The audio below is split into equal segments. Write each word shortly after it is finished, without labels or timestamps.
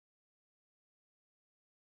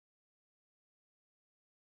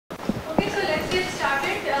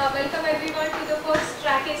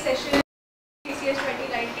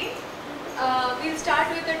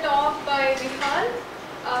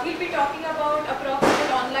We'll be talking about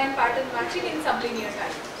approximate online pattern matching in sublinear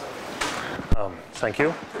time. Thank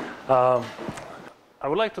you. I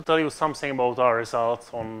would like to tell you something about our results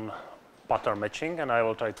on pattern matching, and I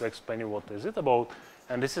will try to explain you what is it about.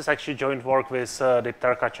 And this is actually joint work with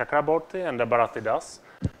Diptarka Chakraborty and Bharati Das.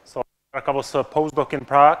 So Diptarka was a postdoc in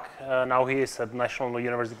Prague. Now he is at National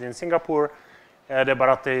University in Singapore.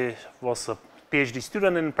 Bharati was a PhD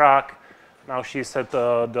student in Prague. Now she's at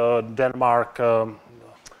the Denmark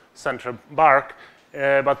Central BARC.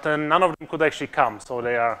 But none of them could actually come. So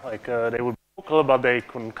they are like, they would be local, but they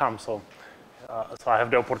couldn't come. So I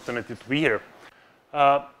have the opportunity to be here.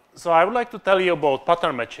 So I would like to tell you about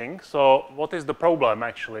pattern matching. So what is the problem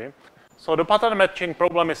actually? So the pattern matching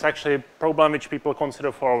problem is actually a problem which people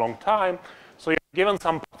consider for a long time. So you're given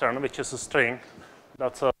some pattern, which is a string,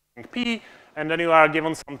 that's a string P, and then you are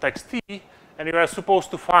given some text T, and you are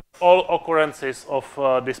supposed to find all occurrences of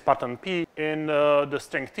this pattern P in the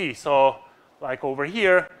string T. So like over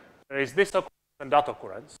here, there is this occurrence and that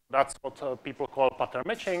occurrence. That's what people call pattern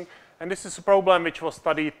matching. And this is a problem which was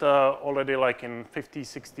studied already like in 50s,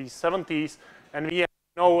 60s, 70s. And we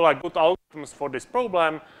know like good algorithms for this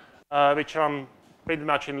problem, which run pretty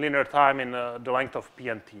much in linear time in the length of P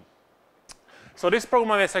and T. So this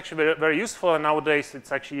problem is actually very, very useful. And nowadays,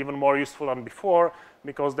 it's actually even more useful than before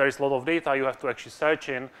because there is a lot of data you have to actually search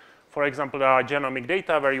in. For example, there are genomic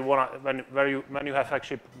data where you want when you have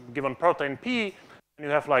actually given protein P, and you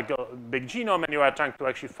have like a big genome, and you are trying to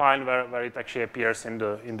actually find where it actually appears in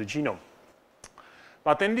the genome.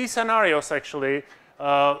 But in these scenarios, actually,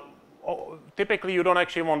 typically you don't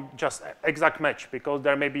actually want just exact match because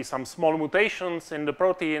there may be some small mutations in the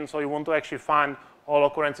protein, so you want to actually find all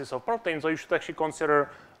occurrences of proteins. So you should actually consider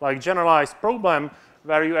like generalized problem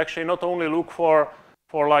where you actually not only look for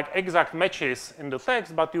like exact matches in the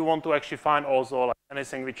text, but you want to actually find also like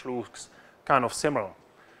anything which looks kind of similar.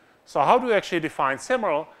 So how do we actually define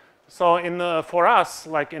similar? So for us,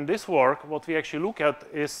 like in this work, what we actually look at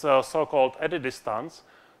is so-called edit distance.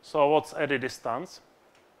 So what's edit distance?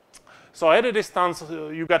 So edit distance,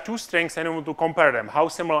 you got two strings and you want to compare them. How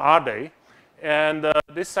similar are they? And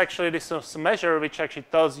this is a measure which actually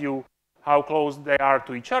tells you how close they are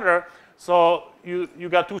to each other. So you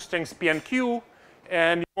got two strings P and Q,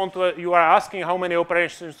 and you are asking how many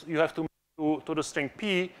operations you have to make to the string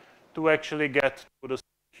P to actually get to the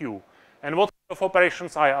Q. And what kind of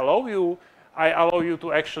operations I allow you? I allow you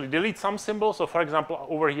to actually delete some symbols. So for example,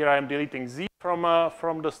 over here I am deleting Z from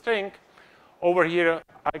the string. Over here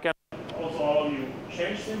I can also allow you to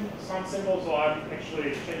change some symbols. So I'm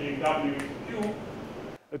actually changing W to Q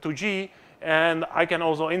to G. And I can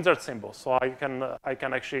also insert symbols. So I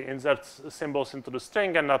can actually insert symbols into the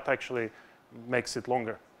string, and that actually makes it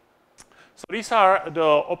longer. So these are the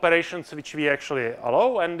operations which we actually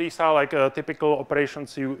allow, and these are like typical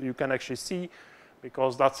operations you can actually see,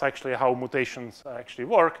 because that's actually how mutations actually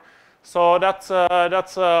work. So that's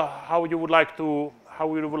how you would like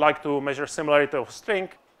to measure similarity of string,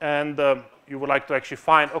 and you would like to actually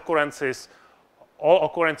find all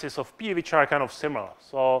occurrences of P which are kind of similar.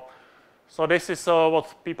 So this is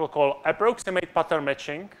what people call approximate pattern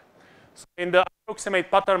matching. So in the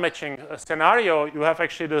approximate pattern matching scenario, you have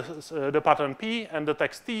actually the pattern P and the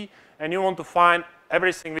text T, and you want to find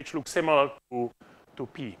everything which looks similar to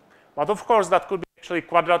P. But of course, that could be actually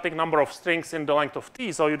quadratic number of strings in the length of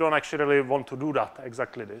T, so you don't actually really want to do that,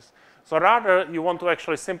 exactly this. So rather, you want to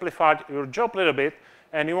actually simplify your job a little bit,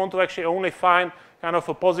 and you want to actually only find kind of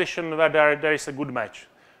a position where there is a good match.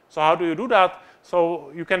 So how do you do that?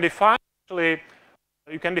 So you can define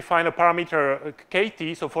a parameter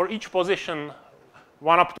kt. So for each position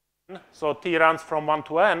 1 up to n, so t runs from 1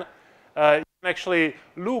 to n, you can actually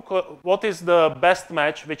look what is the best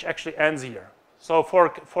match which actually ends here. So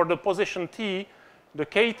for the position t, the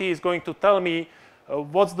kt is going to tell me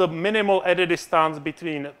what's the minimal edit distance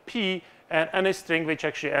between p and any string which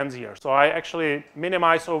actually ends here. So I actually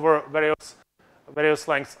minimize over various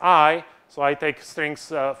lengths I. So I take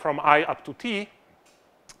strings from I up to t,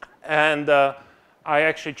 and I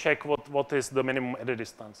actually check what is the minimum edit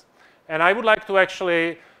distance. And I would like to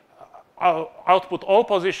actually output all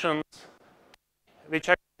positions which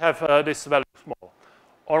actually have this value small.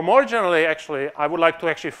 Or more generally, actually, I would like to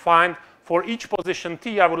actually find, for each position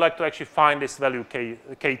t, I would like to actually find this value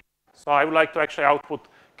k. So I would like to actually output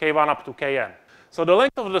k1 up to kn. So the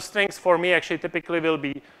length of the strings for me actually typically will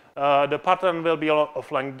be, the pattern will be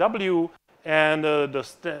of length w, and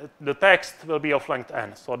the text will be of length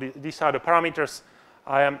n. So these are the parameters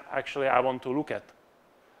I want to look at.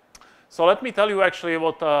 So let me tell you actually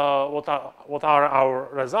what are our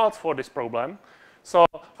results for this problem. So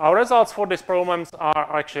our results for these problems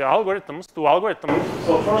are actually algorithms, two algorithms.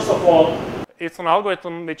 So first of all, it's an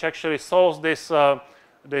algorithm which actually solves this,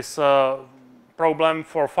 problem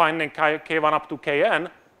for finding k1 up to kn.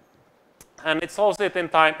 And it solves it in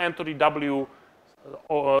time n to the w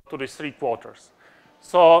to the 3/4.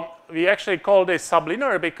 So we actually call this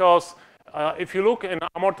sublinear because if you look in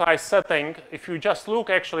amortized setting, if you just look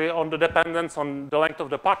actually on the dependence on the length of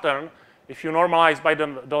the pattern, if you normalize by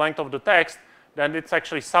the length of the text, then it's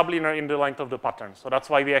actually sublinear in the length of the pattern. So that's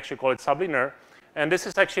why we actually call it sublinear. And this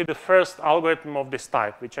is actually the first algorithm of this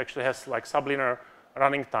type, which actually has like sublinear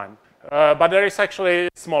running time. But there is actually a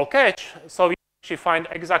small catch. So we actually find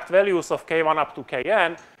exact values of k1 up to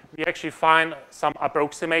kn. We actually find some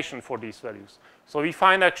approximation for these values. So we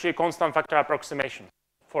find actually constant factor approximation.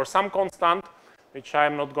 For some constant, which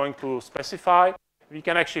I'm not going to specify, we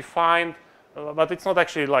can actually find, but it's not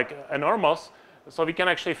actually like enormous. So we can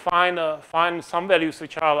actually find some values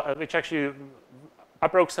which actually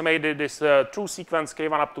approximated this true sequence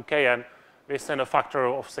k1 up to kn within a factor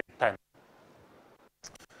of say 10.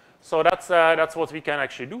 So that's what we can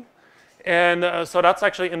actually do. And so that's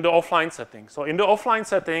actually in the offline setting. So in the offline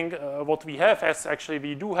setting, what we have is actually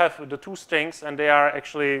we do have the two strings, and they are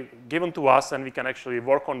actually given to us, and we can actually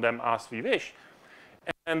work on them as we wish.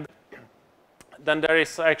 And then there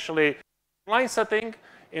is actually online setting.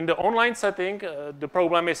 In the online setting, the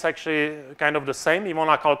problem is actually kind of the same. We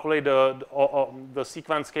want to calculate the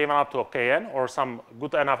sequence k1 up to kn or some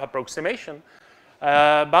good enough approximation.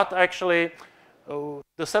 But actually,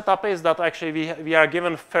 the setup is that actually we are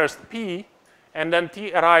given first p, and then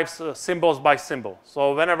t arrives symbols by symbol.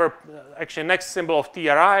 So whenever actually next symbol of t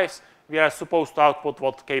arrives, we are supposed to output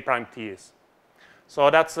what k prime t is. So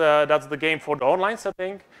that's the game for the online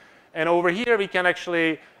setting. And over here, we can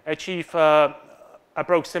actually achieve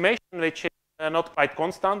approximation, which is not quite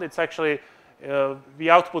constant. It's actually we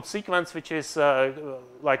output sequence which is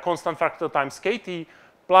like constant factor times kt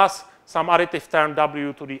plus some additive term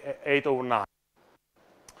w to the 8/9.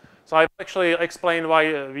 So I've actually explained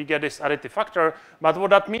why we get this additive factor. But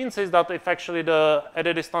what that means is that if actually the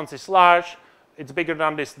eddy distance is large, it's bigger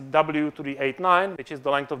than this w to the 8/9, which is the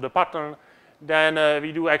length of the pattern, then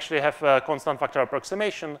we do actually have a constant factor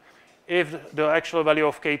approximation. If the actual value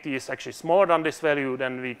of kt is actually smaller than this value,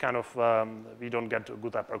 then we kind of we don't get a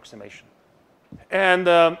good approximation. And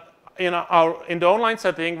in the online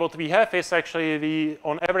setting, what we have is actually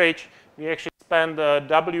on average we actually spend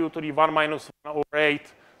w to the 1 minus 1 over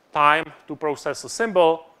 8 time to process a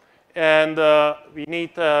symbol, and we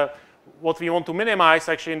need what we want to minimize.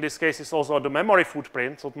 Actually, in this case, is also the memory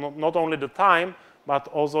footprint. So not only the time, but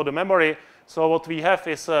also the memory. So what we have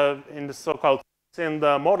is in the so-called in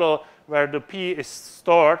the model where the p is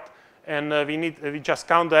stored, and we just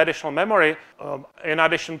count the additional memory in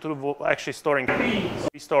addition to actually storing p. So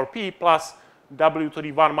we store p plus w to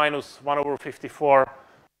the 1 minus 1 over 54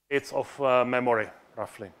 bits of memory,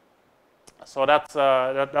 roughly. So that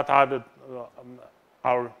are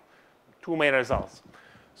our two main results.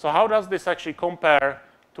 So how does this actually compare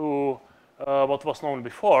to what was known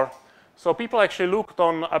before? So people actually looked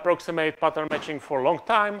on approximate pattern matching for a long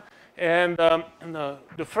time. And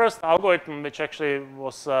the first algorithm which actually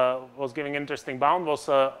was giving interesting bound was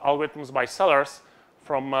algorithms by Sellers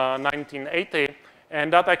from 1980.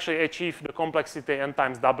 And that actually achieved the complexity n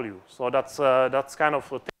times w. So that's kind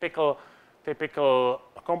of a typical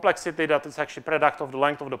complexity that is actually product of the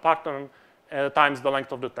length of the pattern times the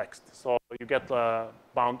length of the text. So you get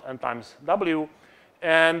bound n times w.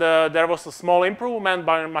 And there was a small improvement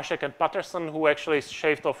by Mašek and Patterson, who actually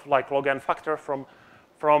shaved off like log n factor from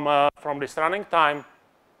this running time.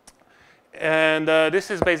 And this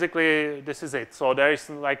is it. So there is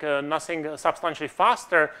like nothing substantially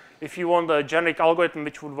faster if you want a generic algorithm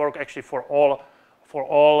which would work actually for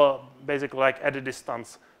all basically like eddy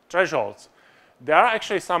distance thresholds. There are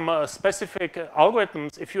actually some specific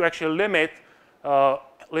algorithms if you actually limit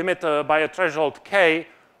by a threshold k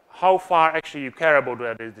how far actually you care about the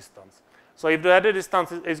eddy distance. So if the eddy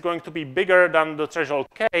distance is going to be bigger than the threshold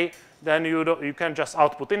k, then you can just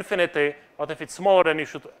output infinity. But if it's smaller, then you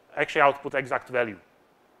should actually output exact value.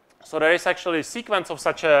 So there is actually a sequence of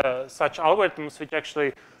such algorithms which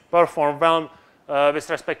actually perform well with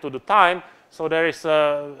respect to the time. So there is,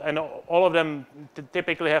 and all of them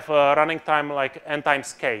typically have a running time like n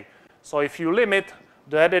times k. So if you limit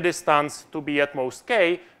the eddy distance to be at most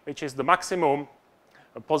k, which is the maximum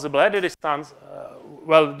possible eddy distance,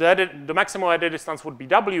 well, the maximum eddy distance would be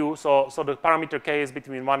w. So the parameter k is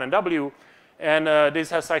between 1 and w. And this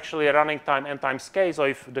has actually a running time n times k. So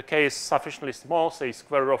if the k is sufficiently small, say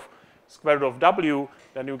square root of w,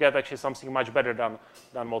 then you get actually something much better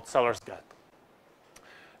than what Sellers get.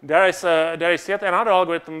 there is yet another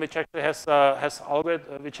algorithm which actually has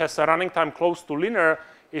a running time close to linear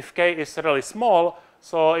if k is really small.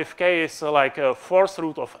 So if k is like a fourth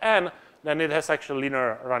root of n, then it has actually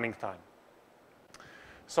linear running time.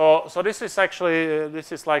 So this is actually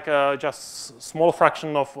like just small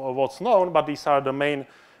fraction of what's known, but these are the main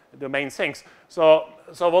things. So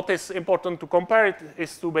what is important to compare it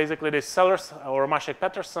is to basically this Sellers or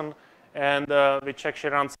Mašek-Peterson, and which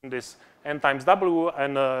actually runs in this n times w,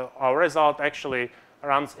 and our result actually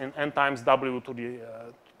runs in n times w to the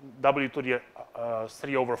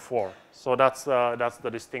 3/4. So that's the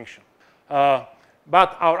distinction.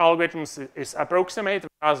 But our algorithm is approximate,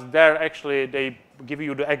 whereas there actually they give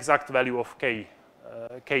you the exact value of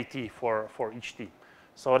kt for each t.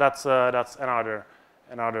 So that's another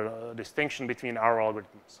distinction between our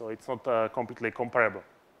algorithms. So it's not completely comparable.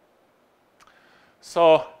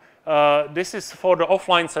 So this is for the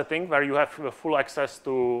offline setting where you have full access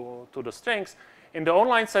to the strings. In the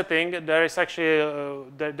online setting, there is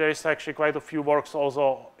actually quite a few works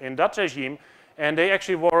also in that regime. And they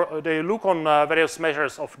actually they look on various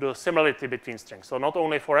measures of the similarity between strings. So not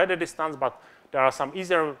only for edit distance, but there are some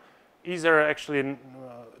easier actually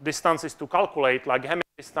distances to calculate, like Hamming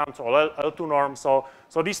distance or L2 norm. So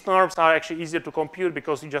these norms are actually easier to compute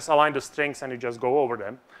because you just align the strings and you just go over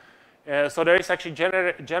them. So there is actually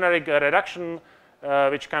generic reduction,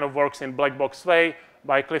 which kind of works in black box way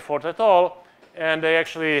by Clifford et al. And they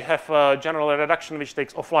actually have a general reduction which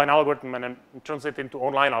takes offline algorithm and then turns it into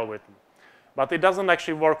online algorithm. But it doesn't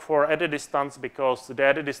actually work for edit distance because the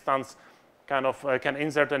edit distance kind of can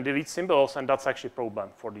insert and delete symbols, and that's actually a problem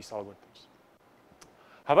for these algorithms.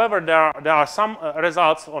 However, there are some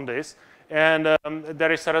results on this, and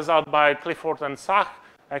there is a result by Clifford and Sach,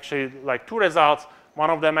 actually like two results. One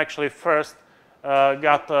of them actually first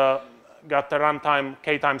got the runtime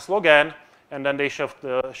k times log n, and then they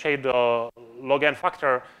shade the log n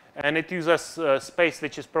factor, and it uses space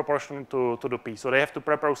which is proportional to the p. So they have to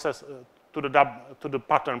preprocess to the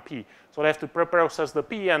pattern p. So they have to preprocess the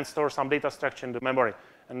p and store some data structure in the memory,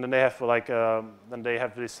 and then they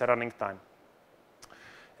have this running time.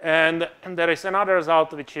 And there is another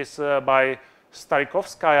result which is by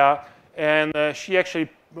Starikovskaya, and she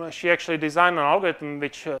actually designed an algorithm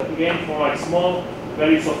which again for like small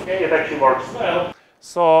values of k it actually works well.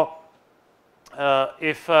 So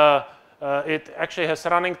if it actually has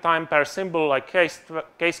running time per symbol like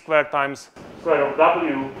k squared times square of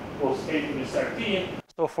w plus k to the 13.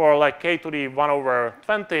 So for like k to the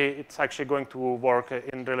 1/20, it's actually going to work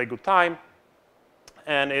in really good time,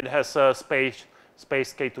 and it has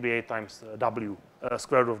space k to the 8 times w,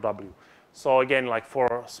 square root of w. So again, like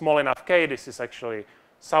for small enough k, this is actually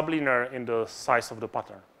sublinear in the size of the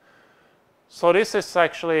pattern. So this is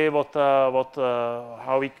actually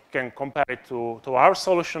how we can compare it to our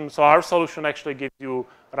solution. So our solution actually gives you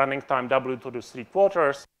running time w to the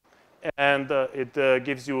 3/4, and it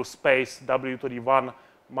gives you space w to the 1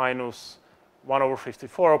 minus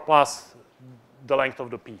 1/54 plus the length of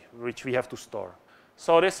the p, which we have to store.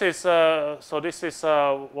 So this is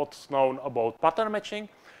what's known about pattern matching.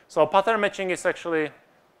 So pattern matching is actually,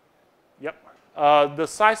 the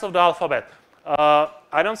size of the alphabet.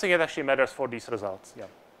 I don't think it actually matters for these results. Yeah,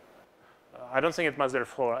 I don't think it matters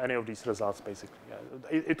for any of these results. Basically,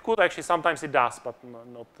 it could actually sometimes it does, but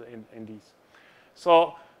not in these.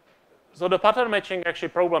 So the pattern matching actually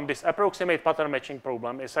problem, this approximate pattern matching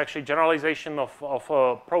problem, is actually generalization of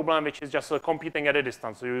a problem which is just a computing edit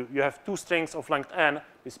distance. So you have two strings of length n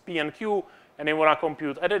with p and q, and you want to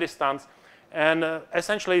compute edit distance. And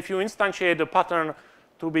essentially, if you instantiate the pattern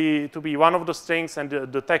to be one of the strings and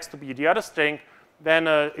the text to be the other string, then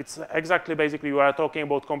it's exactly basically you are talking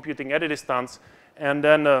about computing edit distance. And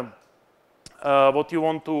then what you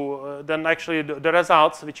want to then actually the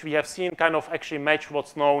results which we have seen kind of actually match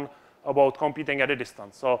what's known about computing edit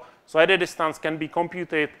distance. So edit distance can be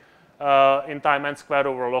computed in time n squared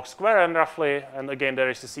over log square n roughly. And again, there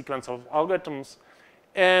is a sequence of algorithms.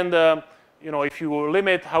 And if you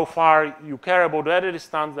limit how far you care about the edit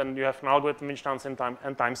distance, then you have an algorithm which runs in time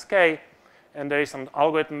n times k, and there is an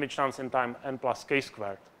algorithm which runs in time n plus k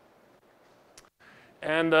squared.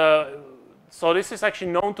 And so this is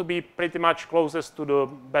actually known to be pretty much closest to the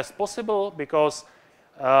best possible because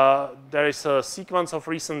there is a sequence of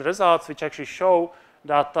recent results which actually show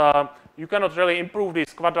that you cannot really improve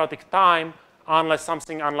this quadratic time unless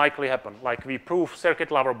something unlikely happens. Like we prove circuit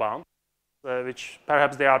lower bound, which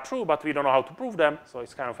perhaps they are true, but we don't know how to prove them, so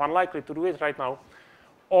it's kind of unlikely to do it right now.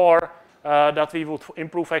 Or that we would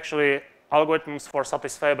improve actually algorithms for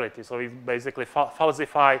satisfiability. So we basically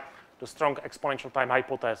falsify the strong exponential time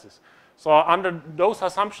hypothesis. So under those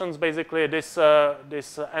assumptions, basically, this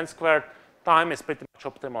n squared time is pretty much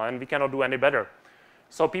optimal, and we cannot do any better.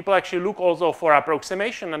 So people actually look also for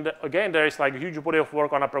approximation, and again, there is like a huge body of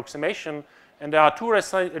work on approximation, and there are two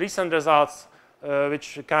recent results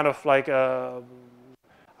which kind of like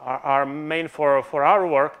are main for our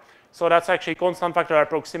work. So that's actually constant factor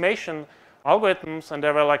approximation algorithms, and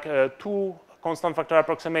there were like 2 constant factor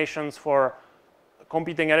approximations for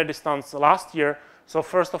computing eddy distance last year. So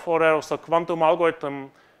first of all, there was a quantum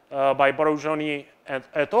algorithm by Borojoni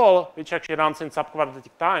et al., which actually runs in subquadratic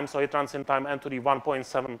time. So it runs in time n to the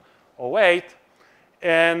 1.708.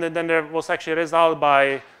 And then there was actually a result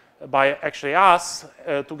by actually us,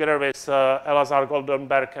 together with Elazar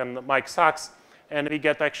Goldenberg and Mike Sachs. And we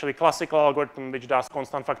get actually classical algorithm which does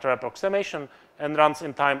constant factor approximation and runs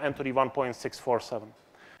in time n to the 1.647.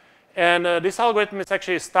 And this algorithm is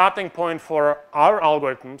actually a starting point for our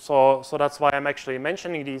algorithm. So that's why I'm actually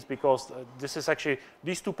mentioning these, because this is actually,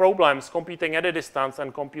 these 2 problems, computing eddy distance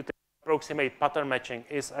and computing approximate pattern matching,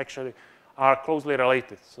 are closely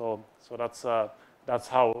related. So that's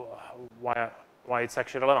why it's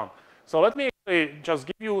actually relevant. So let me actually just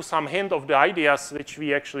give you some hint of the ideas which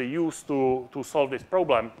we actually use to solve this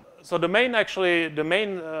problem. So the main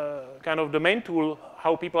tool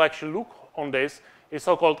how people actually look on this is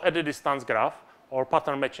so-called eddy distance graph or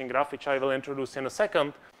pattern matching graph, which I will introduce in a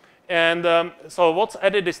second. And so what's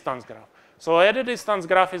eddy distance graph? So eddy distance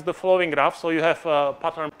graph is the following graph. So you have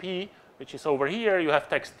pattern P, which is over here. You have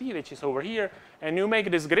text T, which is over here. And you make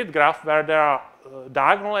this grid graph where there are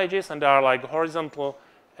diagonal edges and there are like horizontal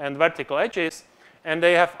and vertical edges. And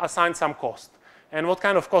they have assigned some cost. And what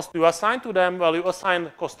kind of cost do you assign to them? Well, you assign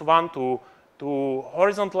cost 1 to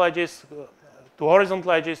horizontal edges,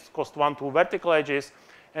 cost 1 to vertical edges,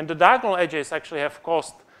 and the diagonal edges actually have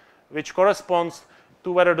cost which corresponds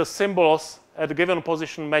to whether the symbols at a given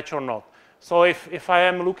position match or not. So if I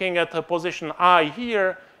am looking at a position I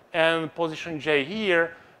here and position J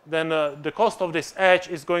here, then the cost of this edge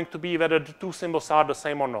is going to be whether the 2 symbols are the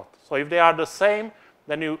same or not. So if they are the same,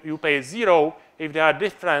 then you pay 0. If they are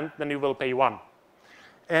different, then you will pay 1.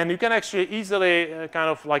 And you can actually easily kind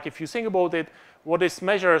of like, if you think about it, what this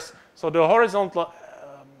measures, so the horizontal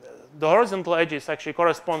edges actually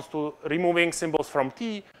corresponds to removing symbols from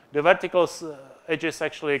T. The vertical edges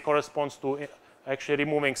actually corresponds to actually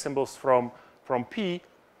removing symbols from P.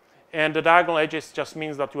 And the diagonal edges just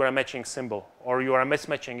means that you are a matching symbol, or you are a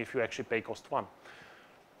mismatching if you actually pay cost 1.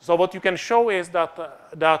 So what you can show is that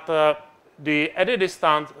the eddy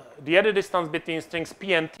distance between strings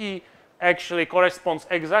P and T actually corresponds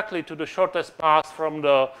exactly to the shortest path from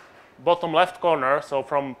the bottom left corner, so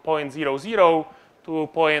from point 0, 0 to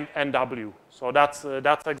point NW. So that's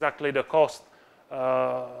exactly the cost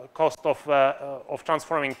of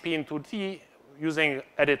transforming P into T using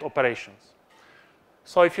edit operations.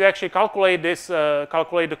 So if you actually calculate this,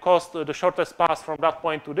 calculate the cost, the shortest path from that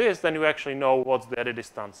point to this, then you actually know what's the eddy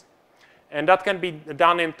distance. And that can be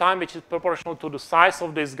done in time, which is proportional to the size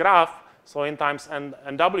of this graph, so in times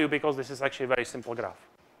NW, because this is actually a very simple graph.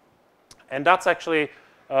 And that's actually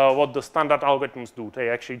what the standard algorithms do. They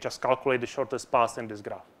actually just calculate the shortest path in this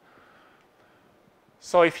graph.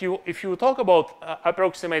 So if you talk about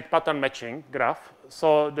approximate pattern matching graph,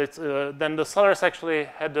 so that, then the sellers actually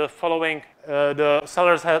had the following. The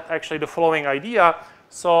sellers had actually the following idea.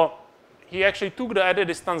 So he actually took the eddy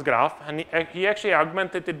distance graph and he actually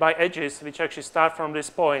augmented it by edges, which actually start from this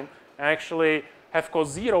point and actually have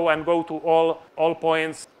cost 0 and go to all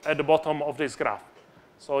points at the bottom of this graph.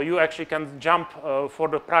 So you actually can jump for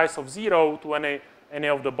the price of 0 to any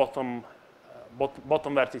of the bottom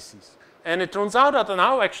vertices. And it turns out that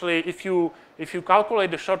now actually if you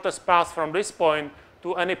calculate the shortest path from this point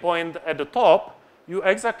to any point at the top, you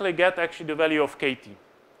exactly get actually the value of KT.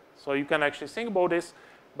 So you can actually think about this.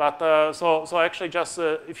 But so actually just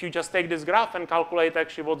if you just take this graph and calculate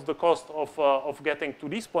actually what's the cost of getting to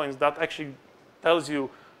these points, that actually tells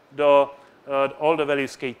you all the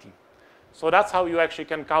values KT. So that's how you actually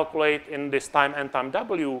can calculate in this time n time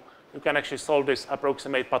W, you can actually solve this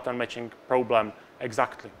approximate pattern matching problem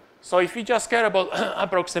exactly. So if we just care about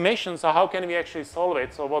approximation, so how can we actually solve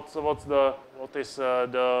it? So what is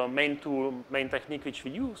the main technique which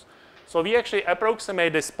we use? So we actually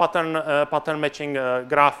approximate this pattern matching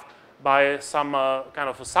graph by some kind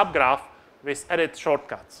of a subgraph with edit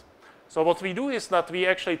shortcuts. So what we do is that we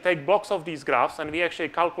actually take blocks of these graphs and we actually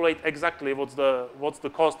calculate exactly what's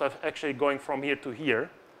the cost of actually going from here to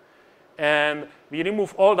here. And we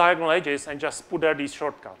remove all diagonal edges and just put there these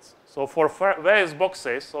shortcuts. So for various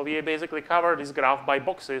boxes, so we basically cover this graph by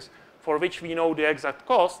boxes for which we know the exact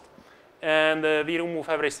cost. and we remove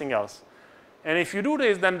everything else. And if you do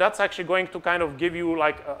this, then that's actually going to kind of give you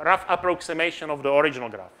like a rough approximation of the original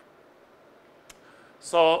graph.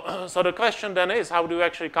 So, so the question then is, how do you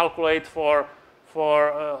actually calculate for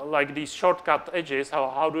like these shortcut edges?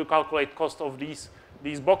 How do you calculate cost of these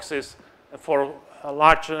boxes for a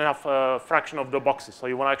large enough fraction of the boxes? So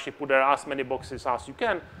you want to actually put there as many boxes as you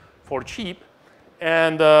can for cheap.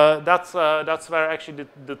 And that's where actually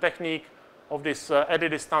the technique of this eddy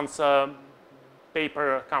distance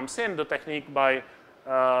paper comes in, the technique by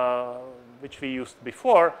which we used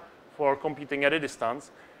before for computing eddy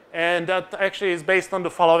distance. And that actually is based on the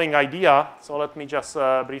following idea. So let me just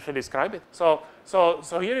briefly describe it. So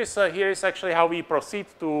here is actually how we proceed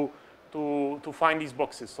to find these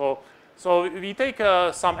boxes. So we take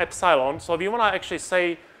some epsilon. So we want to actually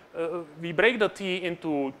say we break the t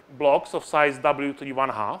into blocks of size w to the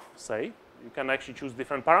 1/2. Say you can actually choose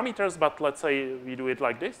different parameters, but let's say we do it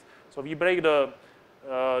like this. So we break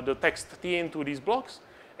the text t into these blocks.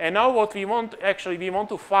 And now what we want actually we want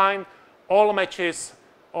to find all matches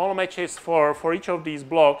for each of these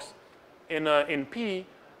blocks in P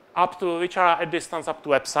up to which are at distance up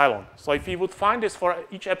to epsilon. So if we would find this for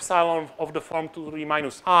each epsilon of the form 2 to the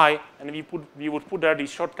minus I, and we would put there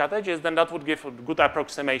these shortcut edges, then that would give a good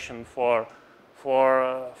approximation for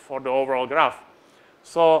the overall graph.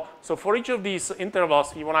 So for each of these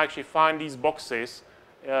intervals, we want to actually find these boxes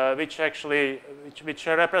which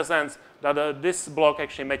represents that this block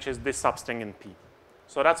actually matches this substring in P.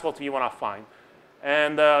 So that's what we want to find.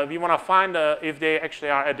 And we want to find if they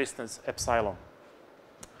actually are at distance epsilon.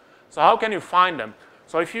 So how can you find them?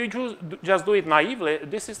 So if you just do it naively,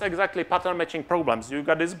 this is exactly pattern matching problems. You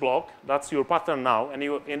got this block, that's your pattern now, and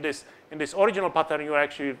you in this original pattern you're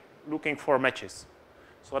actually looking for matches.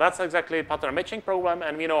 So that's exactly a pattern matching problem,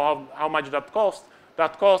 and we know how much that costs.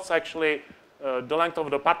 That costs actually the length of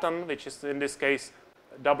the pattern, which is in this case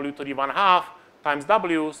w to the 1/2 times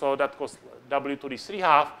w, so that costs w to the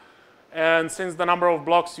 3/2. And since the number of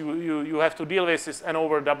blocks you have to deal with is n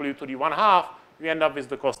over w to the 1/2, you end up with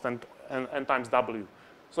the cost n times w.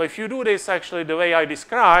 So if you do this actually the way I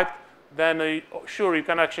described, then sure, you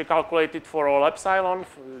can actually calculate it for all epsilon.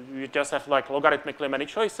 You just have like logarithmically many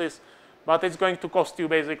choices, but it's going to cost you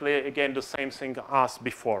basically, again, the same thing as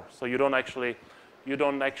before. So you don't actually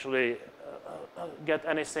get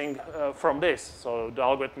anything from this. So the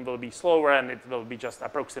algorithm will be slower and it will be just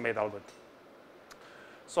approximate algorithm.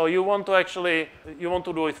 So you want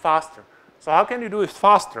to do it faster. So how can you do it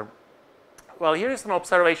faster? Well, here is an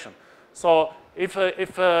observation. So if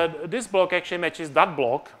this block actually matches that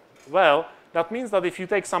block, well, that means that if you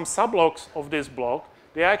take some subblocks of this block,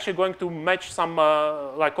 they're actually going to match some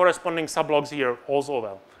like corresponding subblocks here also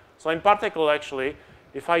well. So in particular, actually,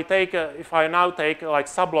 if I now take like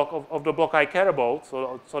subblock of the block I care about,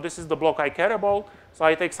 so this is the block I care about, so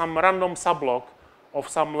I take some random subblock of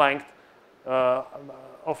some length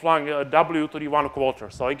of length w to the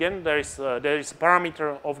 1/4. So again, there is a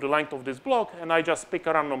parameter of the length of this block, and I just pick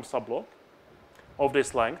a random subblock of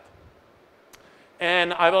this length,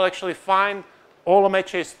 and I will actually find all the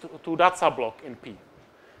matches to that subblock in P.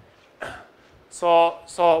 So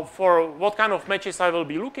for what kind of matches I will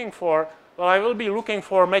be looking for? Well, I will be looking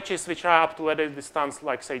for matches which are up to at a distance,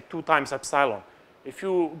 like say 2 times epsilon. If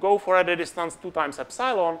you go for at a distance 2 times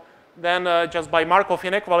epsilon, then just by Markov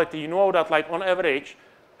inequality, you know that like on average,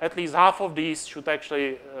 at least half of these should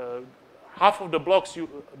actually, half of the blocks,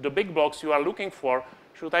 the big blocks you are looking for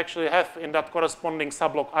should actually have in that corresponding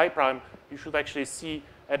subblock I prime, you should actually see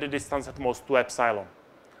at a distance at most 2 epsilon.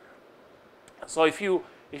 So if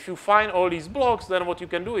you find all these blocks, then what you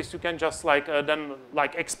can do is you can just like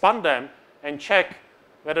expand them and check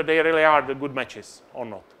whether they really are the good matches or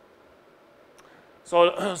not.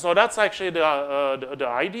 So that's actually the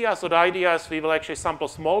idea. So the idea is we will actually sample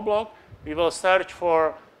small block. We will search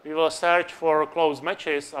for close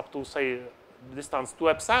matches up to say distance 2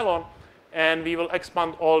 epsilon, and we will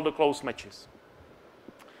expand all the close matches.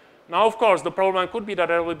 Now, of course, the problem could be that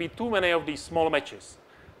there will be too many of these small matches.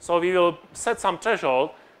 So we will set some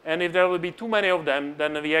threshold, and if there will be too many of them,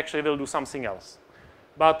 then we actually will do something else.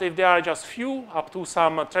 But if there are just few up to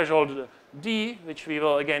some threshold d, which we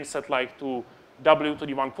will again set like to w to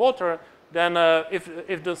the 1/4, then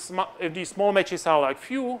if these small matches are like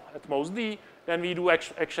few at most d, then we do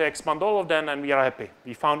actually expand all of them, and we are happy.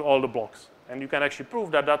 We found all the blocks, and you can actually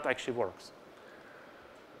prove that that actually works.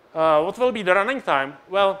 What will be the running time?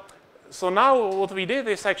 Well, so now what we did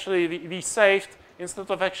is actually we saved,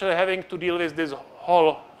 instead of actually having to deal with this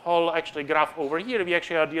whole actually graph over here, we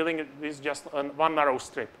actually are dealing with just one narrow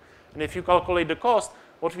strip. And if you calculate the cost,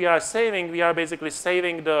 what we are saving, we are basically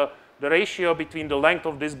saving the the ratio between the length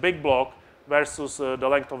of this big block versus the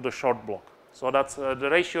length of the short block. So that's the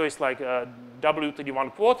ratio is like W to the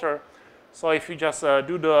 1/4. So if you just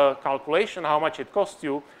do the calculation, how much it costs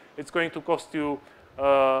you, it's going to cost you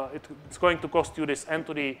this n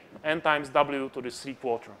to the n times W to the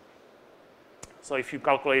 3/4. So if you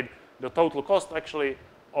calculate the total cost actually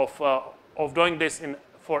of doing this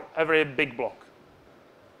for every big block.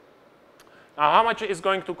 Now, how much is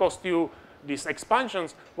going to cost you these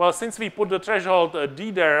expansions? Well, since we put the threshold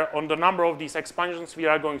D there on the number of these expansions we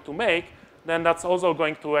are going to make, then that's also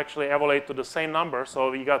going to actually evaluate to the same number. So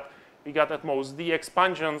we got at most D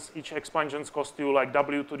expansions. Each expansions cost you like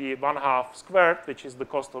W to the 1/2 squared, which is the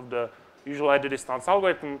cost of the usual eddy distance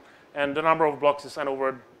algorithm. And the number of blocks is n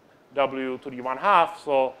over W to the 1/2.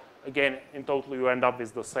 So again, in total, you end up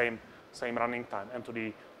with the same running time, n to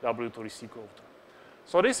the W to the 3/4.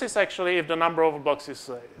 So this is actually if the number of blocks is,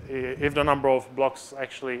 if the number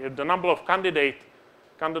of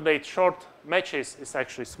candidate short matches is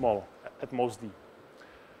actually small, at most D.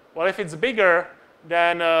 Well, if it's bigger,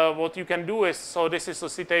 then what you can do is, so this is a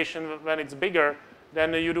situation when it's bigger,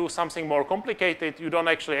 then you do something more complicated. You don't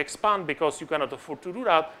actually expand because you cannot afford to do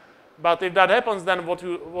that. But if that happens, then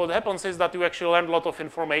what happens is that you actually learn a lot of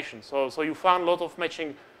information. So you found a lot of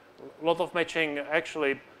matching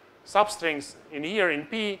actually substrings in here in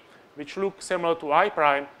P, which look similar to I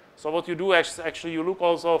prime. So what you do is actually you look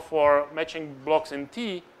also for matching blocks in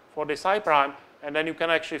T for this I prime, and then you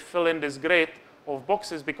can actually fill in this grid of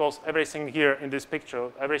boxes because everything here in this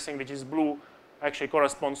picture, everything which is blue, actually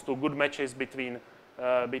corresponds to good matches between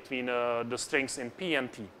the strings in P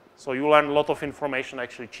and T. So you learn a lot of information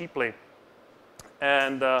actually cheaply.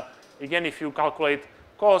 And again, if you calculate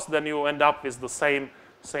cost, then you end up with the same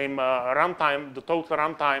runtime. The total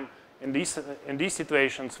runtime in these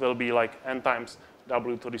situations will be like n times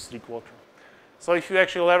W to the 3/4. So if you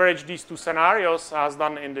actually leverage these two scenarios, as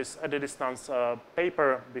done in this eddy distance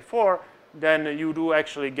paper before, then you do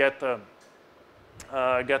actually get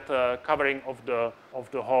covering of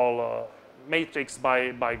the whole matrix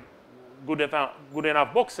by good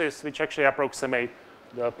enough boxes, which actually approximate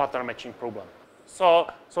the pattern matching problem. So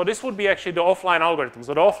this would be actually the offline algorithm.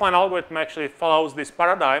 So the offline algorithm actually follows this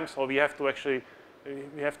paradigm. So you have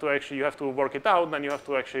to work it out, then you have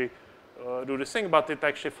to actually do this thing, but it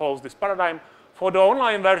actually follows this paradigm. For the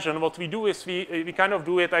online version, what we do is we kind of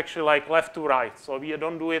do it actually like left to right. So we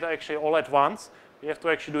don't do it actually all at once. We have to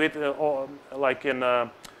actually do it like in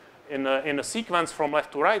a sequence from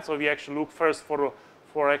left to right. So we actually look first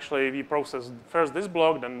for actually we process first this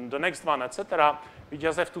block, then the next one, etc. We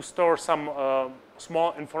just have to store some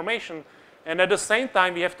small information, and at the same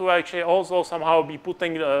time we have to actually also somehow be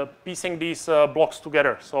piecing these blocks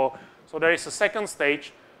together. So there is a second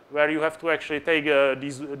stage where you have to actually take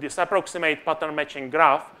this approximate pattern matching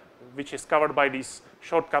graph, which is covered by these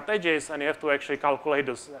shortcut edges, and you have to actually calculate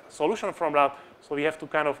the solution from that. So we have to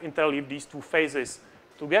kind of interleave these two phases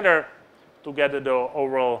together to get the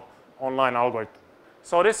overall online algorithm.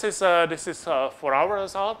 So this is for our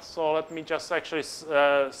result. So let me just actually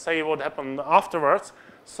say what happened afterwards.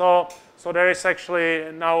 So there is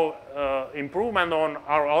actually now improvement on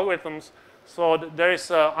our algorithms. So there is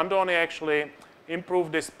Andoni actually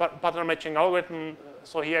improved this pattern matching algorithm.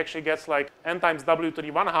 So he actually gets like n times W to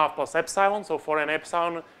the 1/2 plus epsilon. So for an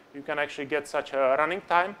epsilon, you can actually get such a running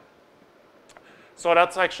time. So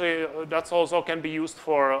that's also can be used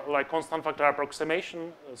for like constant factor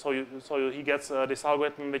approximation. So he gets this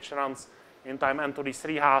algorithm which runs in time n to the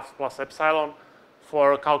 3/2 plus epsilon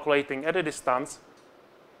for calculating eddy distance.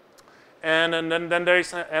 And then there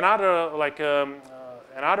is another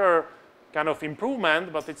another kind of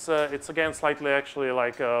improvement, but it's again slightly actually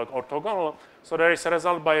like orthogonal. So there is a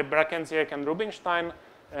result by Brakenziek and Rubinstein,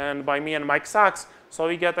 and by me and Mike Sachs. So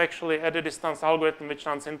we get actually eddy distance algorithm which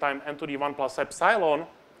runs in time n to the 1 plus epsilon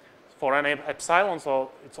for an epsilon,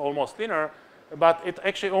 so it's almost linear. But it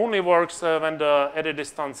actually only works when the eddy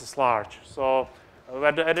distance is large. So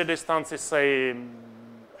where the eddy distance is, say,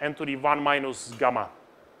 n to the 1 minus gamma.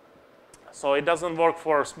 So it doesn't work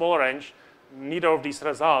for small range, neither of these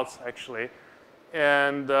results actually.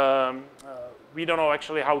 And we don't know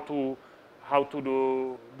actually how to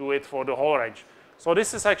do it for the whole range. So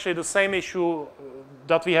this is actually the same issue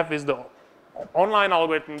that we have with the online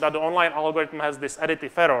algorithm, that the online algorithm has this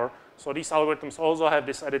additive error. So these algorithms also have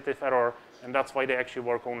this additive error, and that's why they actually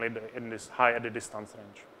work only in this high eddy distance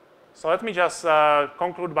range. So let me just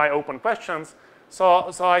conclude by open questions.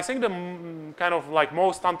 So I think the kind of like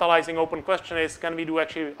most tantalizing open question is, can we do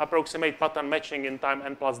actually approximate pattern matching in time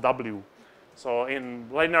n plus w? So in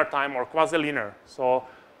linear time or quasi-linear. So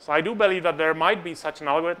So I do believe that there might be such an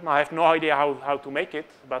algorithm. I have no idea how to make it,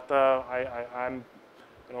 but I'm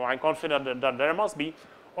confident that there must be.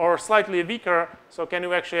 Or slightly weaker, so can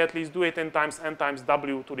you actually at least do it in times n times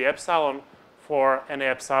w to the epsilon for any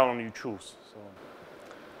epsilon you choose. So,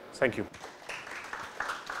 thank you.